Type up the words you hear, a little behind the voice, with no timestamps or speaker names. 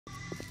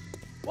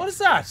What is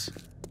that?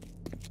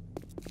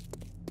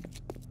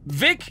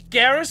 Vic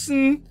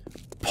Garrison,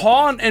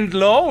 Pawn and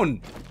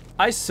Loan.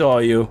 I saw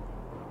you.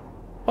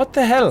 What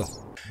the hell?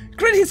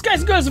 Greetings guys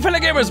and girls and fellow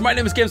gamers, my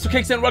name is Games for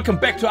Kicks and welcome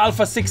back to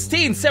Alpha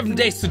 16, 7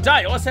 Days to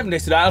Die, or 7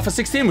 Days to Die, Alpha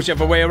 16,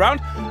 whichever way around.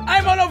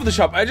 I'm all over the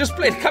shop. I just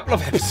played a couple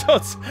of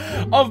episodes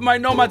of my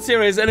Nomad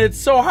series and it's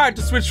so hard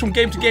to switch from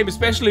game to game,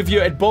 especially if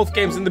you're at both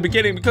games in the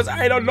beginning, because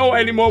I don't know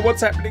anymore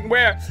what's happening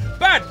where.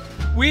 But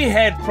we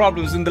had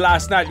problems in the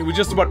last night and we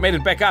just about made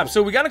it back up.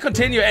 So we're gonna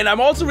continue, and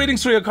I'm also reading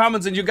through your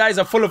comments and you guys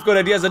are full of good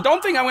ideas. I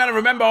don't think I'm gonna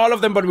remember all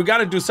of them, but we're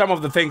gonna do some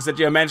of the things that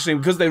you're mentioning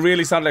because they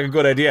really sound like a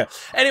good idea.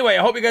 Anyway,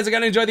 I hope you guys are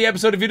gonna enjoy the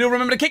episode. If you do,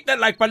 remember to kick that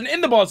like button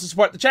in the balls to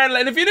support the channel.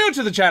 And if you're new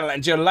to the channel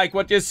and you like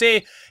what you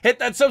see, hit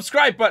that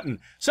subscribe button.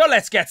 So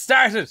let's get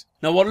started.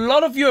 Now, what a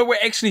lot of you were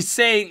actually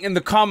saying in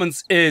the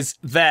comments is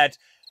that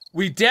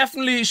we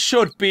definitely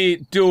should be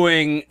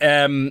doing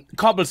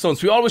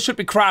cobblestones. We always should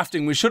be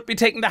crafting. We should be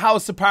taking the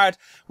house apart.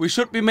 We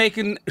should be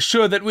making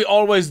sure that we're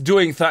always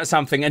doing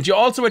something. And you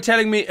also were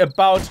telling me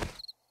about...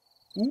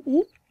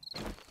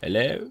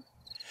 Hello?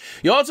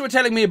 You also were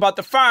telling me about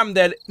the farm,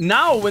 that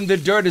now when the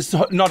dirt is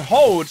not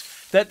hoed,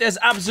 that there's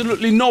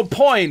absolutely no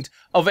point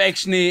of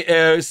actually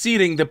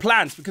seeding the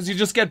plants, because you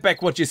just get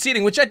back what you're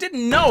seeding, which I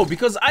didn't know,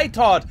 because I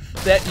thought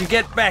that you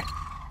get back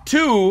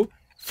 2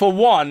 for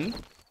 1.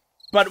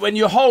 But when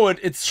you hoe it,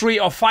 it's 3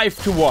 or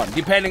 5 to 1,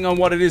 depending on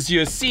what it is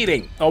you're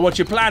seeding or what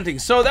you're planting.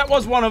 So that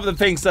was one of the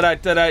things that I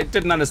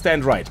didn't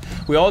understand right.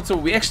 We have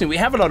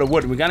a lot of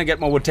wood, and we're gonna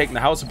get more wood taking the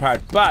house apart.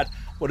 But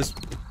what is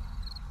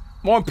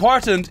more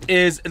important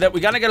is that we're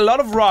gonna get a lot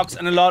of rocks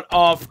and a lot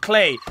of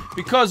clay,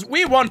 because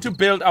we want to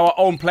build our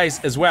own place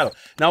as well.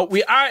 Now,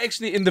 we are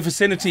actually in the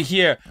vicinity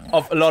here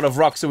of a lot of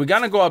rocks, so we're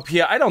gonna go up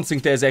here. I don't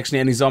think there's actually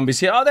any zombies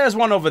here. Oh, there's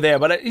one over there,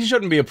 but he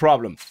shouldn't be a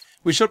problem.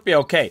 We should be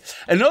okay.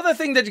 Another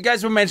thing that you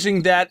guys were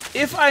mentioning, that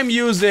if I'm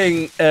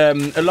using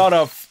a lot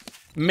of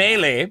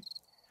melee,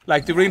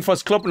 like the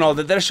reinforced club and all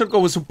that, I should go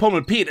with some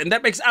pummel Pete, and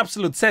that makes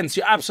absolute sense.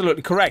 You're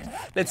absolutely correct.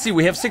 Let's see,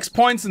 we have 6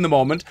 points in the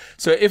moment.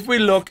 So if we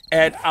look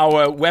at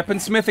our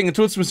weaponsmithing and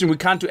toolsmithing, we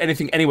can't do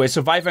anything anyway.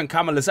 Survivor and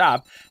Camel is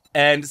up,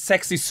 and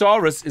Sexy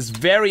Saurus is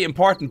very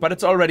important, but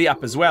it's already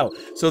up as well.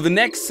 So the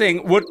next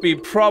thing would be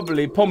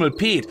probably pummel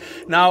Pete.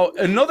 Now,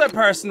 another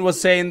person was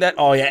saying that,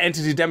 oh yeah,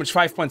 entity damage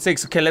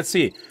 5.6. Okay, let's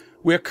see.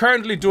 We're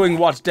currently doing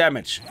what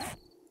damage?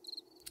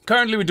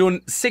 Currently we're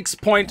doing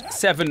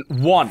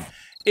 6.71.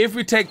 If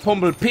we take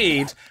Pummel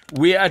Pete,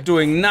 we are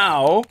doing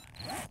now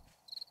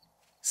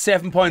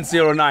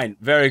 7.09.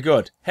 Very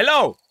good.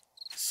 Hello,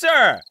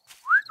 sir.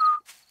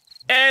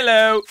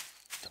 Hello.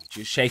 Don't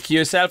you shake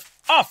yourself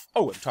off.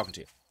 Oh, I'm talking to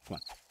you. Come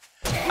on.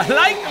 I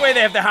like the way they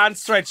have their hands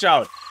stretched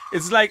out.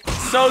 It's like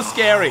so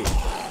scary.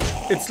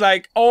 It's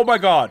like, oh my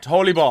god,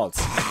 holy balls.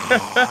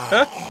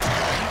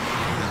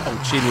 Oh,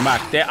 Chini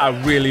Mac, they are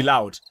really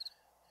loud.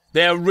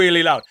 They're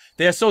really loud.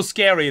 They're so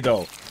scary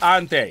though,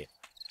 aren't they?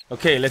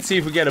 Okay, let's see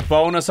if we get a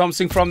bone or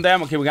something from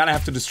them. Okay, we're gonna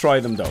have to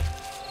destroy them though.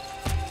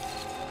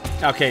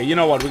 Okay, you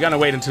know what? We're gonna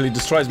wait until he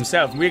destroys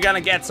himself. We're gonna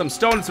get some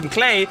stone and some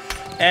clay,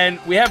 and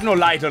we have no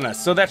light on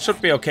us, so that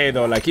should be okay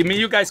though. Like, I mean,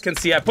 you guys can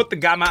see I put the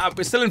gamma up.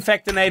 We're still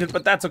infectinated,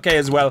 but that's okay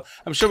as well.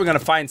 I'm sure we're gonna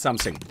find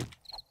something.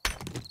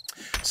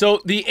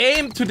 So the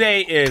aim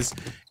today is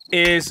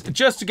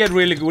just to get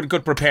really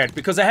good prepared,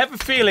 because I have a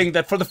feeling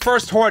that for the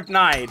first Horde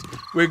night,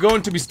 we're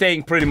going to be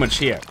staying pretty much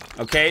here,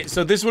 okay?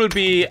 So this will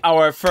be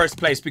our first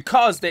place,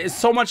 because there is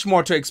so much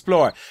more to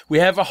explore. We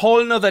have a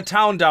whole nother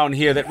town down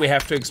here that we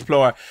have to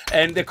explore,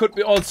 and there could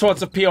be all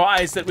sorts of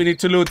POIs that we need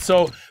to loot.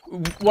 So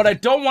what I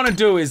don't want to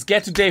do is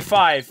get to day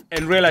 5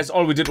 and realize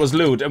all we did was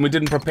loot, and we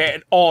didn't prepare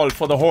at all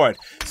for the Horde.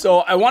 So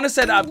I want to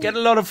set up, get a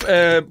lot of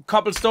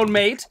cobblestone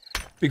made,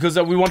 because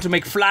we want to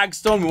make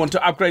flagstone, we want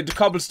to upgrade the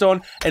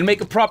cobblestone, and make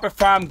a proper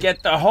farm,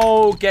 get the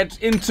hoe,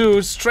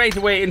 straight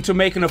away into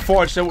making a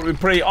forge. That would be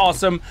pretty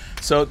awesome.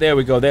 So there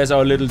we go, there's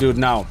our little dude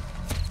now.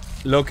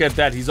 Look at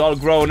that, he's all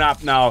grown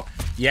up now.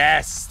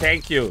 Yes,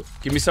 thank you.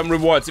 Give me some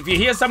rewards. If you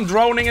hear some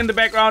droning in the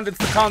background, it's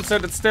the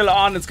concert. It's still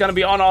on. It's gonna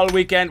be on all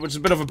weekend, which is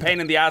a bit of a pain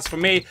in the ass for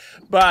me.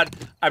 But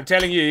I'm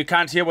telling you, you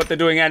can't hear what they're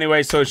doing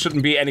anyway, so it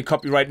shouldn't be any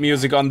copyright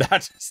music on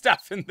that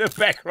stuff in the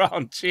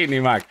background.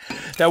 Genie Mac.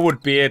 That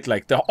would be it.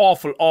 Like the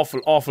awful,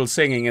 awful, awful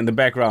singing in the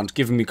background,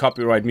 giving me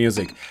copyright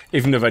music,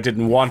 even if I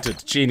didn't want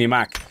it. Genie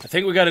Mac. I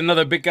think we got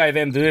another big guy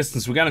there in the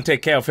distance. We're gonna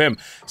take care of him.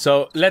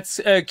 So let's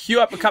queue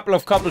up a couple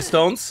of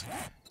cobblestones.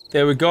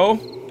 There we go.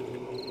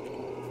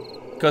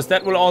 Because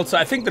that will also,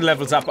 I think it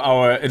levels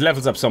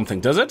up something,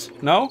 does it?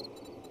 No?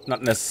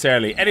 Not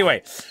necessarily.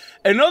 Anyway,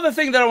 another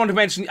thing that I want to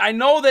mention, I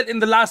know that in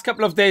the last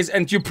couple of days,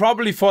 and you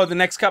probably for the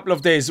next couple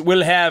of days,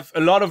 will have a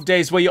lot of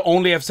days where you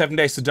only have 7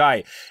 days to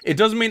die. It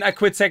doesn't mean I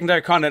quit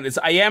secondary content.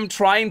 I am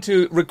trying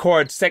to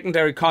record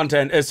secondary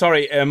content,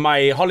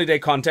 my holiday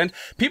content.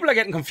 People are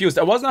getting confused.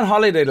 I wasn't on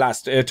holiday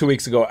last 2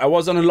 weeks ago. I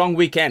was on a long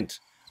weekend.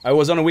 I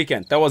was on a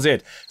weekend. That was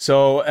it.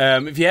 So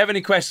if you have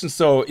any questions,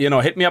 so, you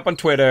know, hit me up on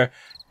Twitter.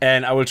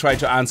 and I will try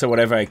to answer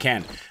whatever I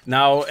can.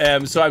 Now,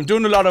 so I'm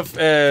doing a lot of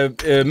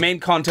main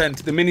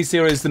content, the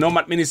miniseries, the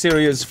Nomad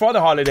miniseries for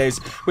the holidays,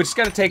 which is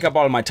going to take up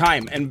all my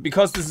time. And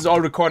because this is all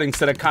recordings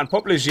that I can't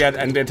publish yet,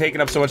 and they're taking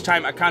up so much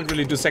time, I can't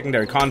really do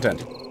secondary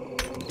content.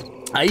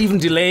 I even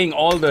delaying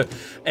all the,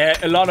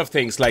 a lot of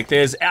things, like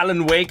there's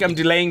Alan Wake I'm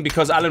delaying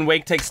because Alan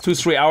Wake takes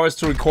 2-3 hours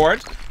to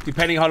record,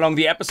 depending how long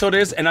the episode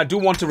is, and I do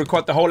want to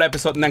record the whole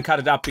episode and then cut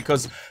it up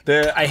because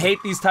I hate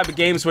these type of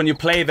games when you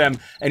play them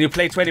and you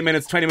play 20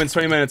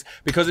 minutes,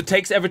 because it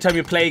takes every time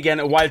you play again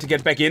a while to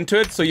get back into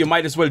it, so you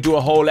might as well do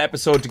a whole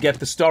episode to get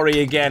the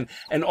story again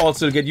and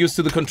also get used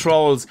to the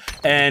controls,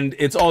 and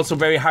it's also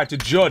very hard to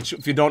judge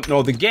if you don't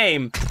know the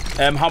game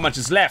how much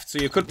is left. So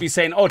you could be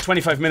saying, oh,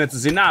 25 minutes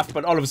is enough,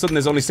 but all of a sudden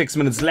there's only 6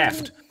 minutes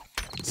left.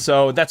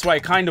 So that's why I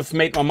kind of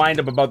made my mind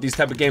up about these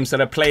type of games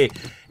that I play,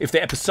 if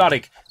they're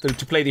episodic,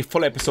 to play the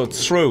full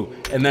episodes through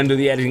and then do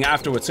the editing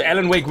afterwards. So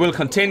Alan Wake will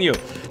continue.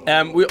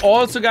 We're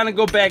also gonna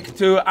go back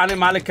to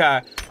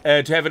Animalica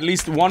to have at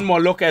least one more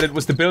look at it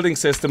with the building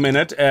system in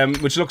it,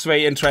 which looks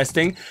very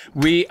interesting.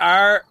 We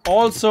are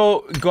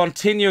also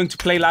continuing to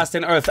play Last Day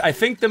on Earth. I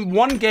think the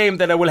one game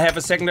that I will have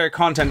a secondary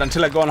content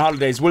until I go on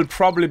holidays will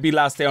probably be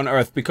Last Day on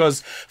Earth,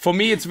 because for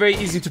me it's very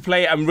easy to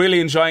play. I'm really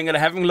enjoying it,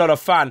 I'm having a lot of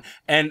fun,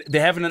 and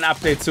they're having an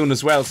update soon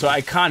as well, so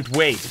I can't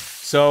wait.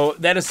 So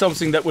that is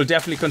something that will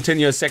definitely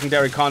continue as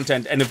secondary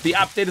content. And if the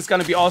update is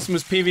going to be awesome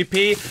as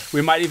PvP,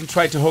 we might even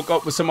try to hook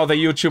up with some other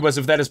YouTubers,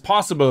 if that is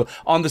possible,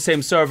 on the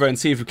same server and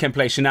see if we can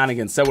play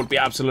shenanigans. That would be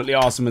absolutely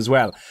awesome as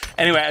well.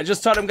 Anyway, I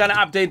just thought I'm going to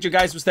update you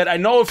guys with that. I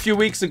know a few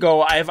weeks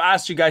ago I have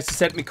asked you guys to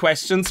send me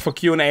questions for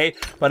Q&A,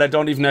 but I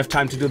don't even have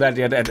time to do that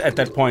yet at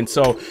that point.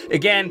 So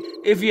again,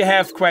 if you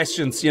have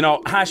questions, you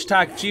know,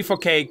 hashtag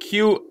G4K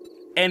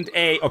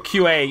Q&A or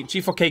QA,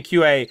 G4K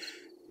QA.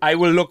 I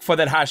will look for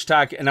that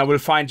hashtag and I will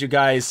find you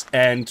guys,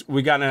 and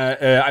I'm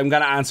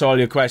gonna answer all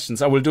your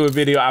questions. I will do a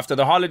video after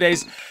the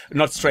holidays,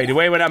 not straight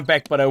away when I'm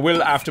back, but I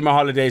will after my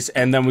holidays,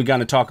 and then we're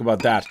gonna talk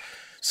about that.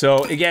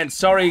 So again,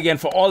 sorry again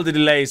for all the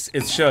delays.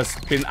 It's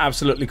just been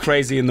absolutely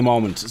crazy in the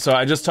moment. So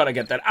I just thought I'd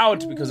get that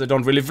out because I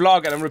don't really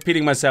vlog and I'm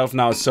repeating myself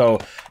now. So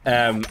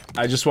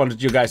I just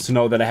wanted you guys to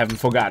know that I haven't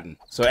forgotten.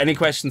 So any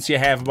questions you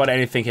have about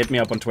anything, hit me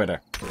up on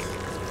Twitter.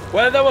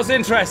 Well, that was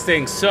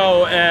interesting.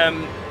 So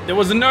there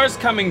was a nurse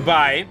coming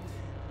by,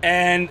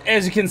 and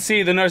as you can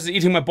see, the nurse is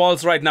eating my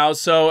balls right now.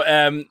 So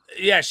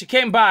yeah, she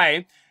came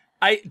by.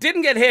 I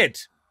didn't get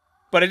hit,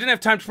 but I didn't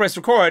have time to press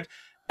record.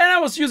 And I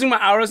was using my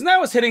arrows, and I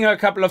was hitting her a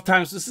couple of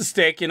times with the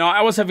stick. You know,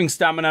 I was having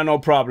stamina, no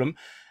problem.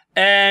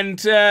 And,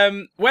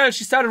 well,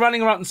 she started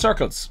running around in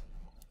circles.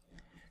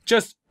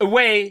 Just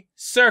away,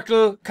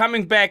 circle,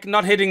 coming back,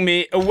 not hitting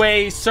me,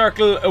 away,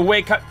 circle,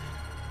 away,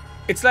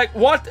 it's like,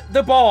 what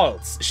the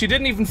balls? She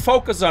didn't even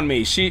focus on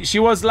me. She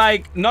was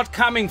like, not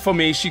coming for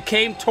me. She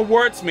came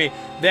towards me,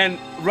 then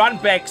run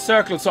back,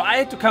 circle. So I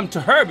had to come to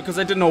her because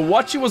I didn't know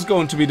what she was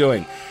going to be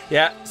doing.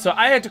 Yeah, so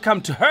I had to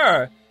come to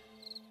her.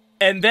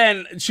 And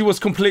then she was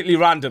completely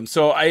random,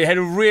 so I had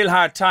a real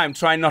hard time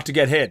trying not to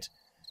get hit.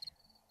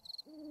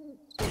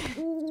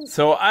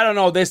 So, I don't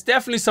know, there's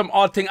definitely some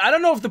odd thing. I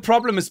don't know if the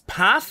problem is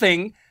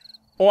pathing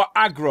or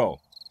aggro.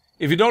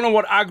 If you don't know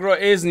what aggro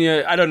is, and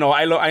I don't know,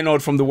 I know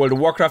it from the World of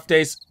Warcraft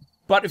days,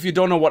 but if you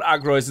don't know what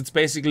aggro is, it's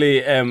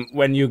basically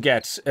when you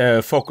get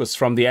focus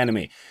from the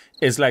enemy.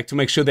 It's like to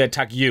make sure they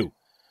attack you.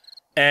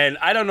 And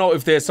I don't know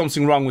if there's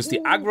something wrong with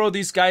the aggro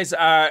these guys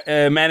are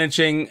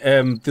managing,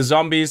 the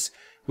zombies,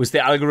 with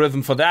the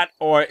algorithm for that,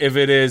 or if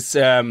it is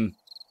the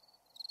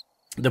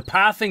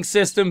pathing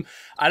system.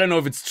 I don't know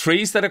if it's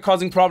trees that are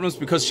causing problems,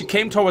 because she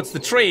came towards the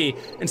tree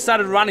and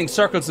started running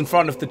circles in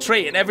front of the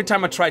tree, and every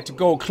time I tried to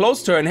go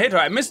close to her and hit her,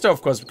 I missed her,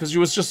 of course, because she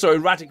was just so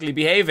erratically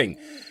behaving.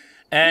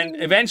 And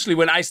eventually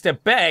when I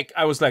stepped back,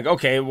 I was like,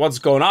 okay, what's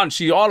going on?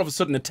 She all of a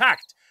sudden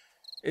attacked.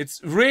 It's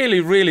really,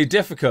 really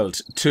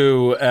difficult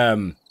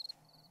to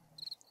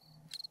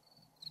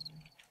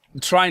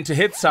trying to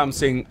hit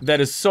something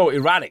that is so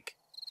erratic.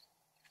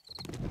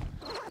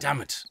 Damn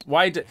it.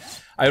 Why did...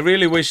 I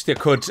really wish they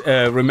could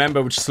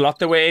remember which slot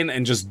they were in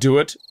and just do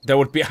it. That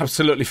would be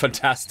absolutely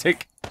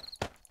fantastic.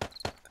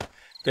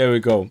 There we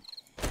go.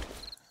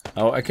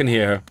 Oh, I can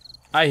hear her.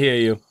 I hear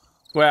you.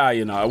 Where are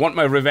you now? I want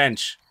my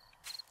revenge.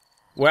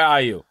 Where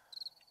are you?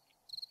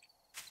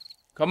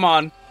 Come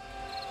on.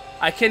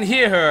 I can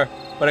hear her,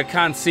 but I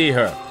can't see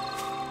her.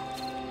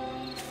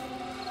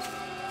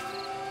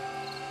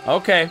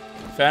 Okay.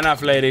 Fair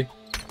enough, lady.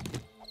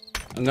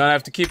 I'm gonna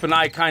have to keep an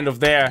eye kind of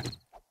there.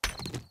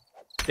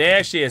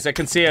 There she is. I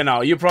can see her now.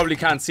 You probably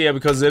can't see her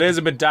because it is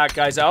a bit dark,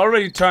 guys. I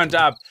already turned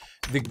up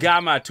the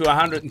gamma to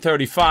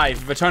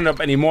 135. If I turn it up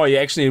anymore, you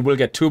actually will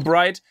get too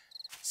bright.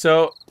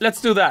 So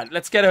let's do that.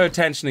 Let's get her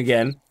attention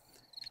again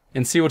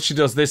and see what she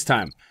does this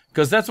time.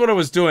 Because that's what I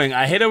was doing.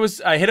 I hit her with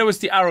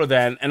the arrow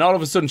then, and all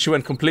of a sudden she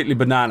went completely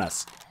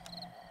bananas.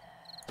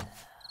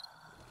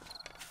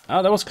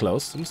 Oh, that was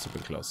close. That must have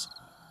been close.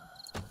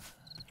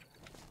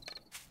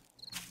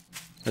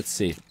 Let's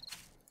see.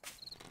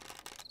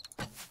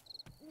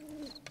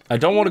 I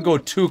don't want to go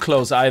too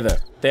close either.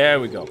 There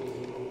we go.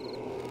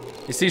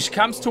 You see, she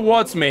comes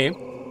towards me,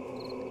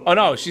 Oh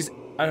no, she's...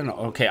 I don't know.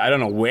 Okay, I don't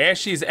know where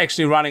she's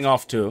actually running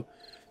off to.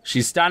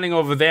 She's standing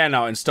over there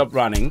now and stopped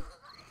running.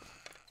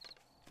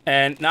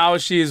 And now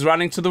she's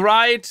running to the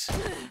right.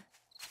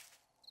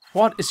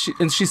 What is she...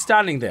 And she's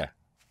standing there.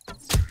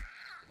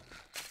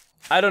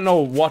 I don't know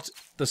what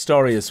the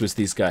story is with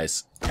these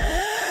guys.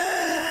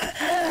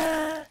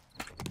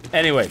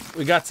 Anyway,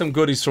 we got some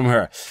goodies from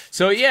her.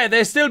 So yeah,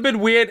 they're still a bit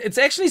weird. It's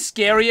actually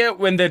scarier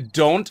when they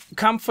don't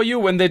come for you,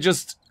 when they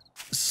just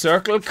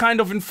circle kind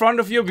of in front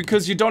of you,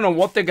 because you don't know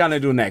what they're gonna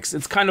do next.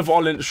 It's kind of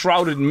all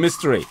shrouded in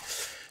mystery.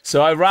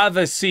 So I'd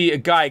rather see a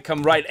guy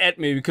come right at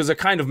me, because I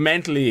kind of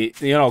mentally,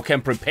 you know,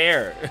 can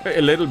prepare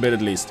a little bit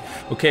at least.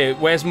 Okay,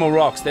 where's more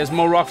rocks? There's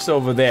more rocks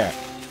over there.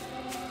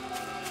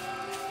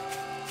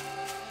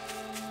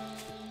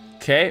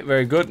 Okay,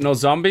 very good. No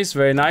zombies.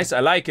 Very nice. I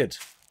like it.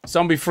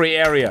 Zombie-free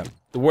area.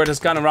 The word has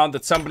gone around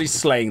that somebody's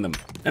slaying them.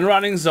 And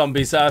running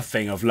zombies are a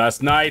thing of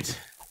last night.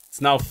 It's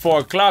now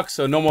 4 o'clock,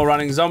 so no more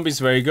running zombies.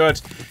 Very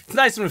good. It's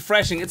nice and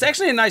refreshing. It's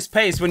actually a nice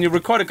pace when you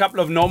record a couple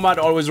of Nomad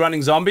always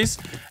running zombies.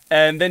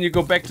 And then you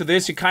go back to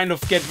this, you kind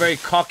of get very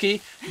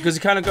cocky. Because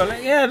you kind of go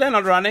like, yeah, they're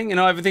not running. You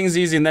know, everything's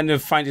easy. And then you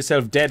find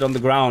yourself dead on the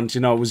ground,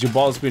 you know, with your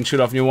balls being shot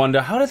off. And you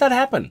wonder, how did that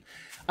happen?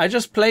 I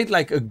just played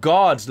like a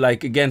god,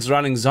 like against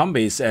running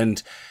zombies.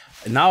 And...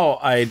 now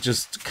I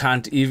just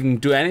can't even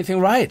do anything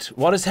right.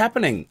 What is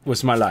happening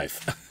with my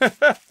life?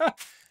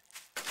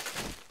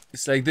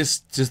 It's like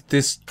this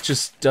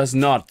just does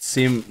not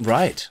seem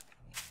right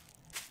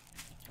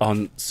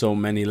on so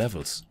many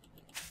levels.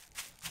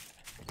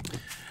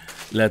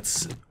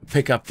 Let's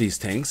pick up these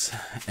things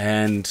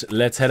and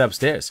let's head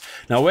upstairs.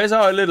 Now, where's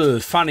our little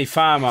funny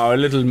farm, our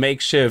little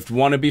makeshift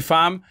wannabe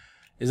farm?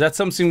 Is that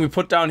something we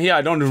put down here?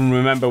 I don't even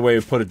remember where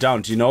we put it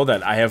down. Do you know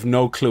that? I have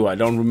no clue. I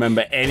don't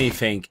remember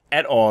anything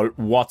at all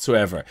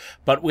whatsoever.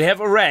 But we have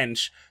a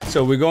wrench,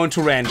 so we're going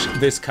to wrench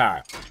this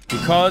car.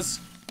 Because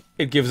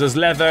it gives us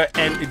leather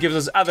and it gives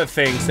us other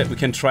things that we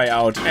can try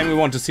out. And we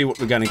want to see what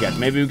we're gonna get.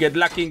 Maybe we get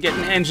lucky and get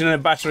an engine and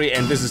a battery,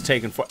 and this is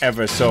taking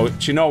forever. So,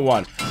 do you know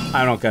what?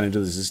 I'm not gonna do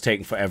this. It's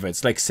taking forever.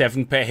 It's like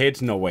 7 per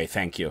hit. No way,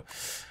 thank you.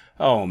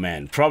 Oh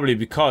man, probably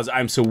because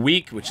I'm so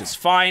weak, which is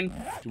fine.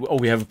 Oh,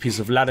 we have a piece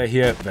of ladder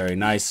here. Very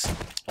nice.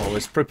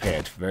 Always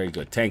prepared. Very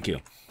good. Thank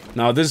you.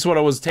 Now, this is what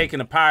I was taking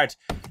apart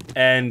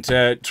and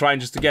trying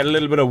just to get a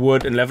little bit of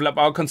wood and level up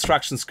our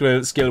construction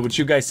skill, which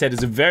you guys said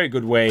is a very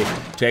good way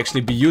to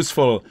actually be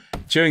useful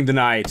during the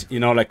night. You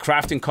know, like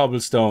crafting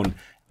cobblestone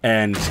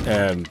and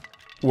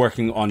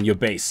working on your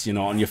base, you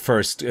know, on your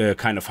first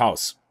kind of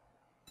house.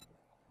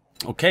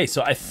 Okay,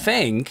 so I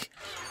think...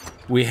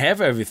 we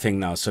have everything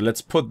now, so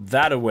let's put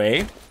that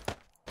away.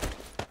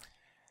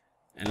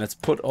 And let's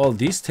put all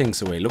these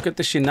things away. Look at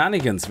the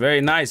shenanigans.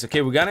 Very nice.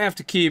 Okay, we're gonna have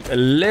to keep a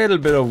little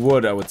bit of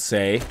wood, I would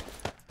say.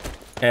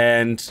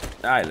 And,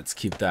 let's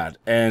keep that.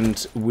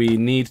 And we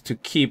need to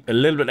keep a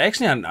little bit...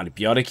 actually, I had an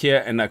antibiotic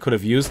here, and I could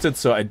have used it,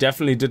 so I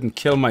definitely didn't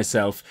kill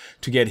myself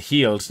to get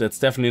healed. That's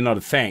definitely not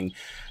a thing.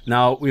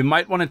 Now, we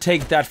might want to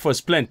take that for a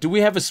splint. Do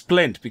we have a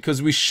splint?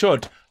 Because we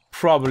should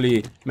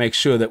probably make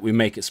sure that we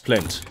make a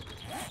splint.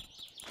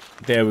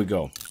 There we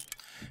go.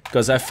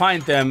 Because I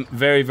find them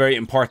very, very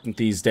important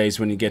these days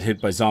when you get hit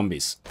by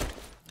zombies.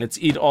 Let's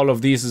eat all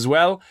of these as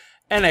well.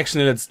 And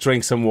actually, let's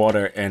drink some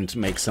water and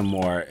make some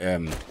more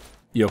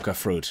yucca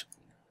fruit.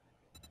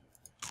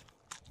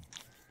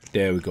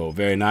 There we go.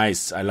 Very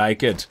nice. I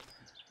like it.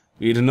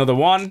 We eat another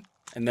one.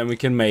 And then we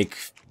can make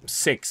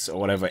 6 or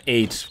whatever.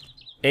 8.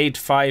 8,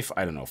 5,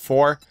 I don't know,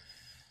 4.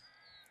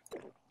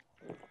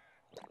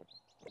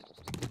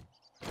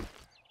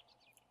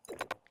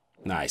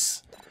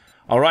 Nice.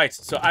 Alright,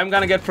 so I'm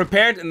gonna get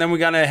prepared and then we're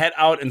gonna head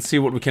out and see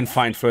what we can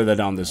find further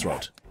down this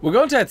road. We're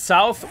going to head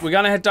south. We're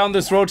gonna head down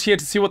this road here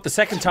to see what the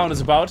second town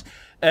is about.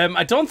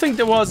 I don't think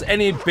there was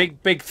any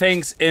big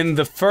things in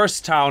the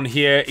first town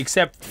here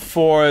except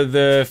for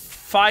the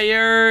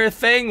fire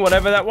thing,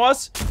 whatever that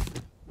was.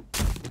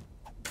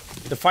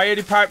 The fire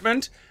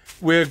department.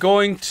 We're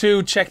going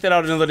to check that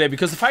out another day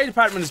because the fire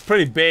department is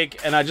pretty big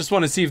and I just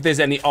want to see if there's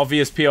any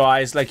obvious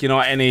POIs, like, you know,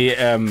 any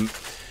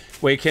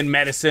where you can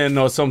medicine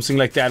or something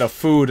like that, or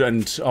food.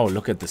 And oh,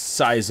 look at the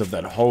size of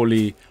that.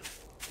 Holy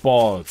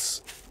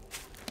balls.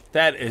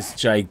 That is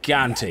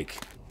gigantic.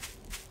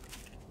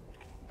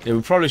 Yeah,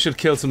 we probably should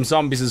kill some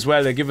zombies as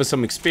well. They give us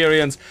some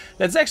experience.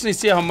 Let's actually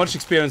see how much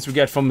experience we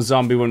get from a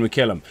zombie when we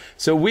kill him.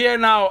 So we are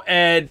now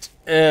at,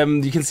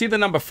 you can see the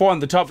number 4 on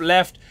the top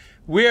left.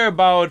 We're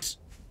about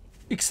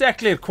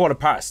exactly at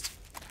 1:15.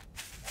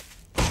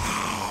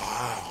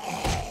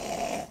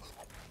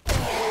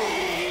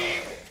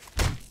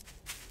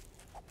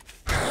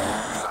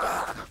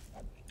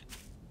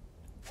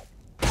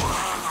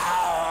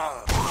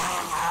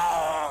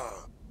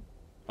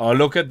 Oh,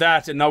 look at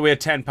that, and now we're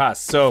 10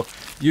 past. So,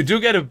 you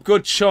do get a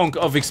good chunk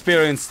of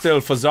experience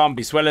still for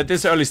zombies. Well, at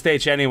this early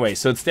stage anyway,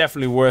 so it's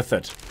definitely worth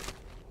it.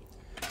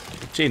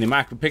 Genie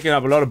Mac, we're picking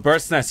up a lot of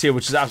bird's nests here,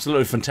 which is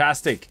absolutely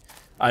fantastic.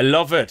 I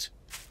love it.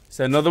 Is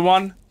there another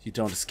one? You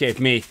don't escape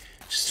me.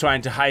 Just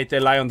trying to hide. They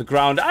lie on the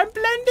ground. I'm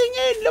blending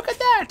in. Look at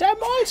that.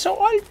 I'm also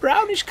all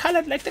brownish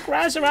colored like the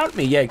grass around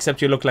me. Yeah,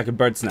 except you look like a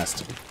bird's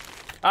nest.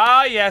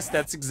 Ah, yes,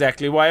 that's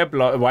exactly why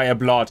I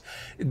blot.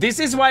 This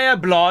is why I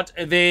blot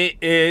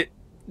the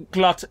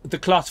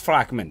clot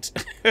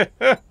fragment.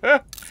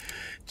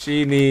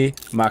 Genie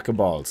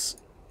Macaballs.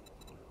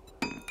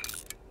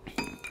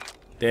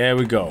 There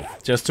we go.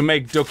 Just to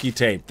make ducky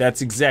tape.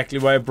 That's exactly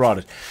why I brought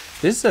it.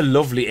 This is a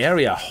lovely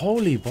area.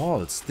 Holy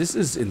balls. This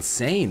is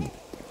insane.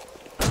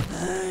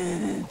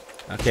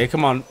 Okay,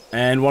 come on.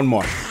 And one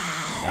more.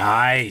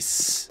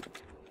 Nice.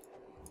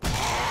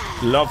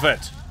 Love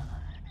it.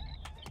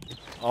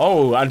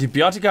 Oh,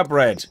 antibiotica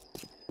bread.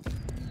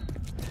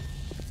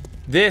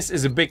 This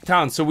is a big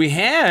town. So we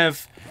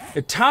have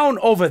a town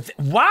over...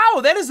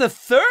 Wow, that is a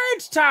third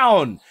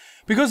town.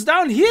 Because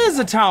down here is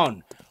a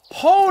town.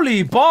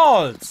 Holy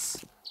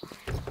balls.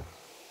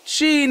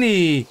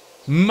 Genie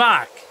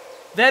Mac.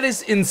 That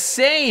is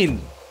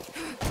insane.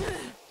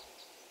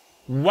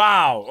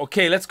 Wow.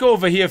 Okay, let's go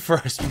over here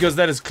first because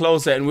that is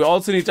closer. And we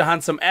also need to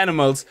hunt some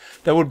animals.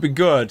 That would be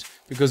good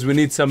because we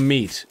need some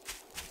meat.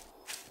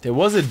 There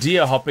was a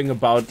deer hopping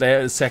about there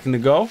a second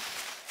ago.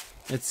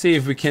 Let's see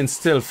if we can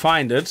still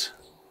find it.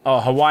 Oh,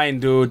 Hawaiian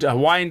dude.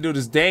 Hawaiian dude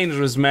is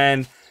dangerous,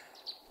 man.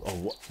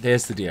 Oh,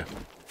 there's the deer.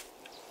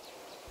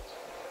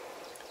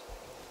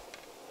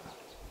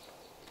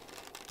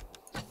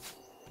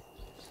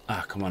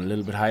 Ah, come on, a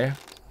little bit higher.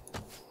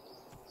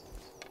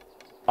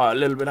 Oh, a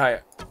little bit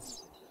higher.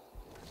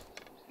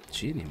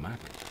 Genie Mac.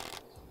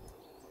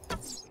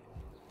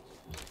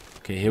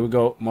 Okay, here we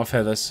go. More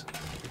feathers.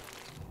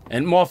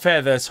 And more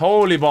feathers.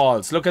 Holy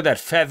balls. Look at that.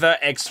 Feather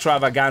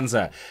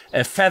extravaganza. A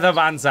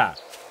feathervanza,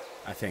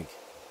 I think.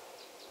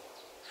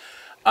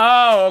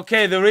 Oh,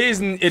 okay. The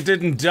reason it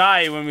didn't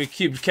die when we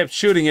kept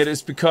shooting it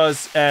is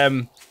because,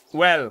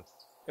 well,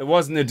 it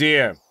wasn't a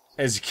deer,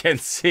 as you can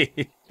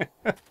see.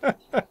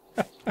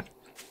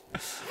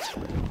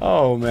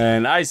 Oh,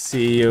 man. I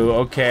see you.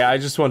 Okay, I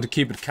just want to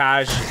keep it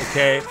cash.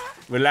 Okay,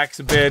 relax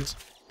a bit.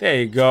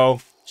 There you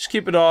go. Just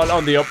keep it all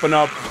on the up and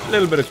up. A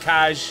little bit of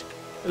cash.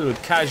 A little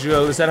bit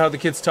casual. Is that how the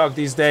kids talk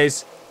these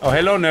days? Oh,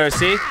 hello,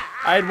 Nursey.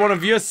 I had one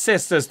of your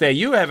sisters there.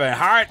 You have a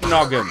hard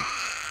noggin.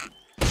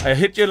 I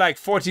hit you like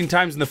 14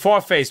 times in the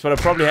foreface, but I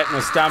probably had no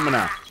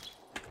stamina.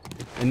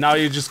 And now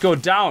you just go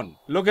down.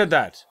 Look at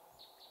that.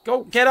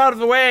 Go, get out of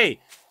the way.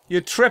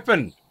 You're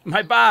tripping.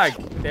 My bag.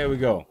 There we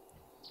go.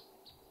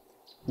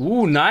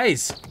 Ooh,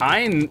 nice.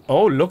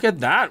 Oh, look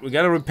at that. We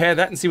gotta repair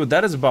that and see what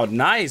that is about.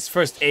 Nice.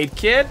 First aid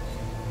kit.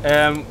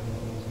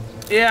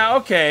 Yeah,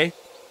 okay.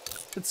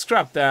 Let's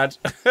scrap that.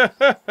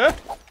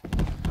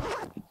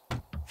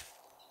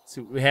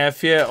 See what we have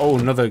here. Oh,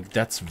 another.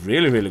 That's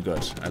really, really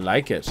good. I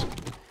like it.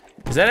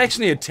 Is that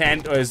actually a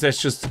tent or is that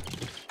just...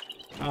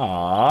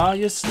 Ah,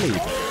 you're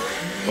sleeping.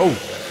 Oh,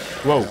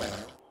 whoa.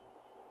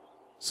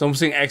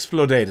 Something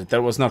exploded.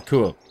 That was not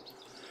cool.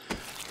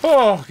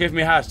 Oh, give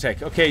me a heart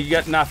attack. Okay, you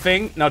got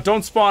nothing. Now,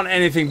 don't spawn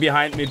anything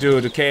behind me,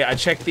 dude. Okay, I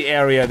checked the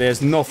area.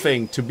 There's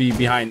nothing to be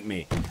behind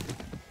me.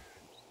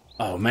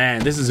 Oh,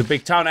 man, this is a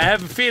big town. I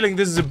have a feeling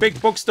this is a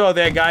big bookstore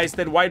there, guys.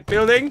 That white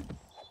building.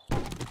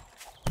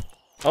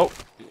 Oh,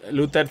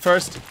 loot that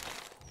first.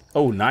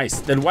 Oh, nice.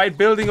 That white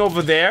building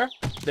over there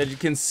that you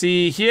can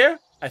see here,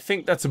 I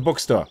think that's a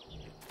bookstore.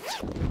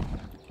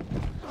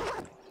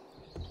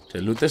 Did I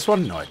loot this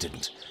one? No, I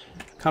didn't.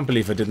 Can't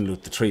believe I didn't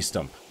loot the tree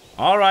stump.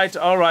 Alright,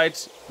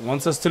 alright.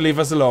 Wants us to leave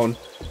us alone.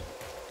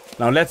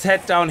 Now let's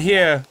head down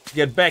here to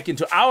get back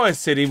into our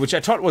city, which I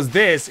thought was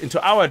this,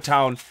 into our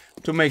town,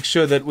 to make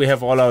sure that we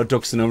have all our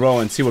ducks in a row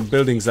and see what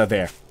buildings are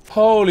there.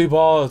 Holy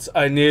balls,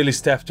 I nearly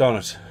stepped on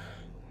it.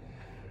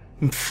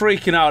 I'm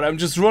freaking out. I'm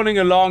just running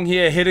along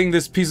here, hitting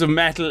this piece of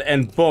metal,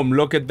 and boom,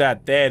 look at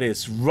that. There it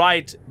is,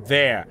 right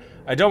there.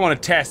 I don't want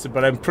to test it,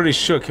 but I'm pretty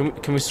sure.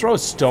 Can we throw a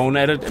stone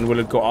at it and will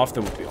it go off?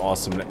 That would be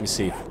awesome. Let me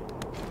see.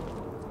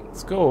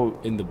 Let's go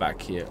in the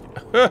back here.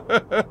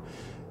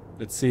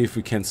 Let's see if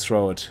we can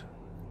throw it.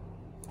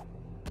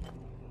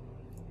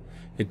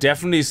 It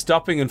definitely is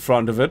stopping in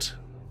front of it.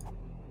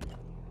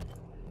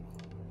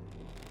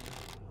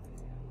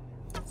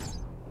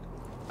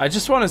 I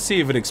just want to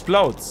see if it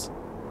explodes.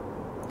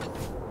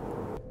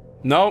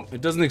 No, it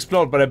doesn't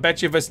explode, but I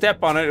bet you if I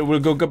step on it, it will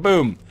go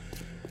kaboom.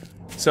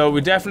 So we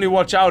definitely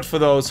watch out for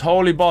those.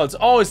 Holy balls.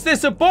 Oh, is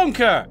this a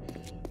bunker?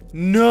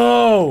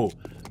 No.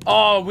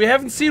 Oh, we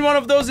haven't seen one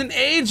of those in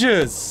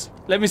ages.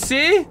 Let me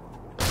see.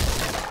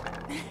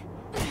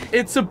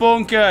 It's a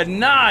bunker.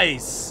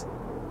 Nice.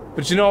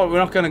 But you know what? We're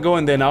not going to go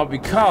in there now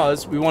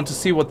because we want to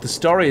see what the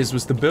story is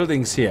with the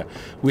buildings here.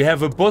 We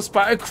have a bus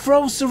bar, a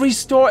grocery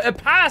store, a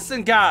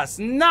passing gas.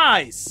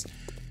 Nice.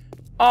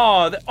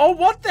 Oh, oh,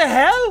 what the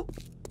hell?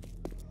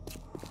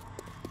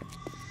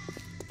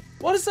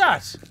 What is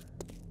that?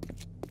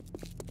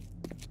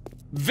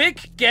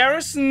 Vic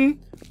Garrison,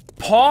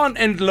 pawn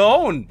and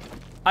loan.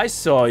 I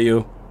saw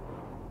you.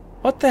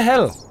 What the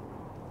hell?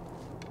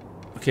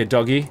 Okay,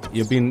 doggy,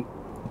 you're being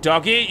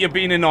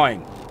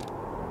annoying.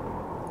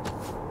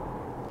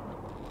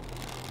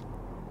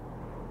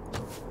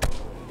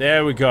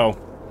 There we go.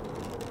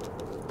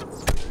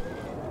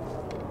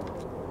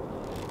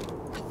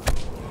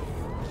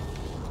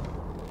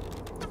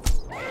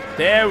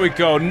 There we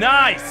go.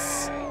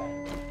 Nice!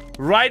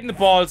 Right in the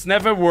balls,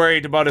 never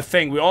worried about a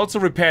thing. We also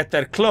repaired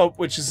that club,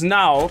 which is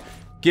now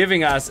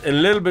giving us a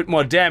little bit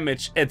more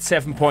damage at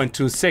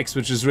 7.26,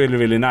 which is really,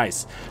 really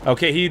nice.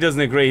 Okay, he doesn't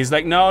agree. He's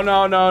like, no,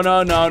 no, no,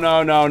 no, no,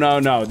 no, no, no,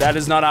 no. That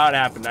is not how it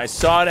happened. I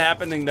saw it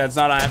happening. That's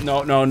not how it...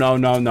 No, no, no,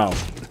 no, no.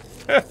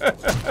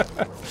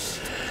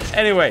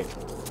 Anyway.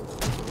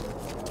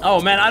 Oh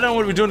man, I don't know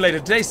what we're doing later.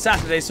 Today's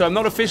Saturday, so I'm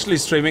not officially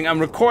streaming. I'm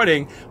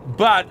recording,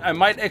 but I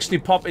might actually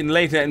pop in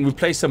later and we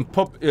play some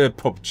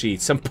PUBG,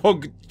 some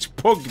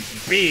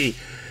PUBG,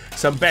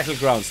 some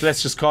Battlegrounds.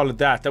 Let's just call it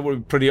that. That would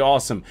be pretty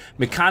awesome.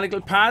 Mechanical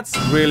parts,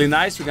 really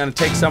nice. We're gonna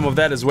take some of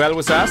that as well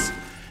with us.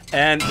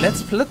 And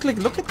let's look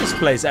at this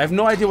place. I have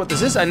no idea what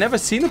this is. I've never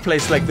seen a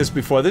place like this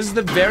before. This is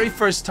the very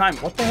first time.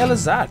 What the hell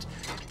is that?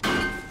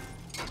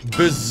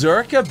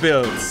 Berserker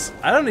builds.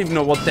 I don't even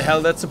know what the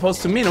hell that's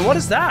supposed to mean. And what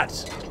is that?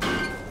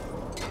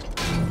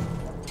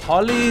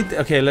 Holly,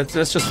 okay, let's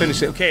just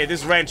finish it. Okay,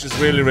 this wrench is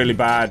really, really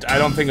bad. I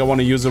don't think I want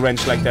to use a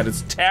wrench like that.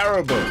 It's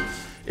terrible.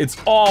 It's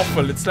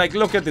awful. It's like,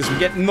 look at this. We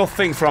get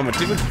nothing from it.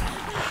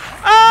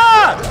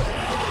 Ah!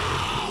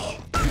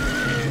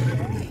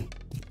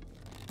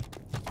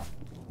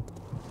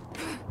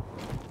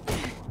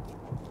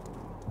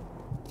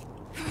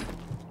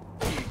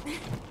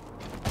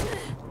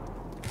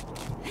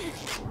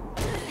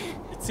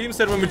 It seems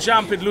that when we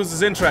jump, it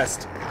loses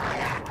interest.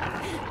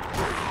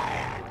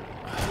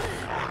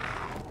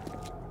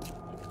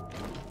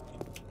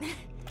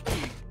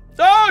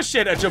 Oh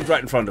shit, I jumped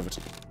right in front of it.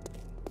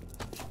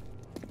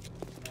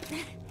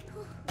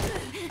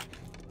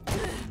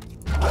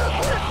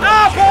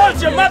 Ah,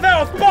 balls, your mother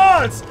of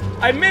balls!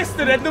 I missed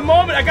it at the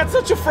moment. I got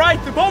such a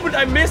fright. The moment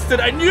I missed it,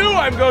 I knew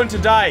I'm going to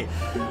die.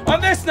 On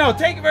this note,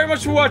 thank you very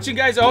much for watching,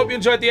 guys. I hope you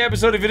enjoyed the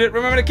episode. If you did,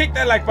 remember to kick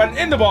that like button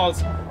in the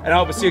balls. And I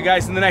hope to see you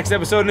guys in the next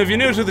episode. And if you're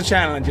new to the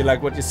channel and you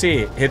like what you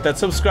see, hit that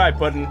subscribe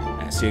button.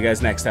 And I'll see you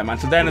guys next time.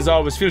 Until then, as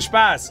always, viel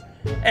Spaß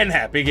and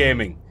happy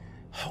gaming.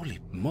 Holy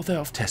mother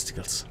of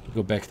testicles. We'll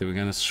go back there. We're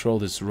gonna throw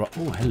this rock.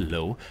 Oh,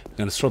 hello. We're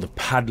gonna throw the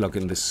padlock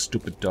in this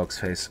stupid dog's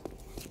face.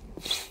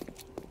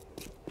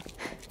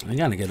 I'm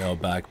gonna get our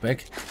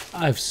backpack.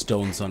 I have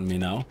stones on me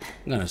now.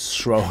 I'm gonna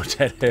throw it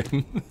at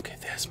him. Okay,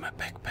 there's my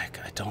backpack.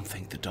 I don't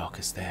think the dog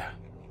is there.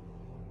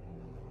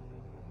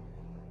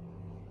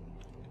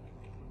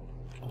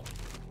 Oh.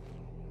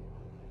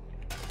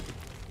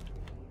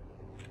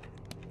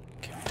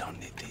 Okay, we don't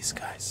need these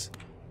guys.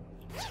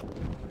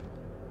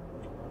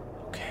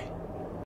 Okay.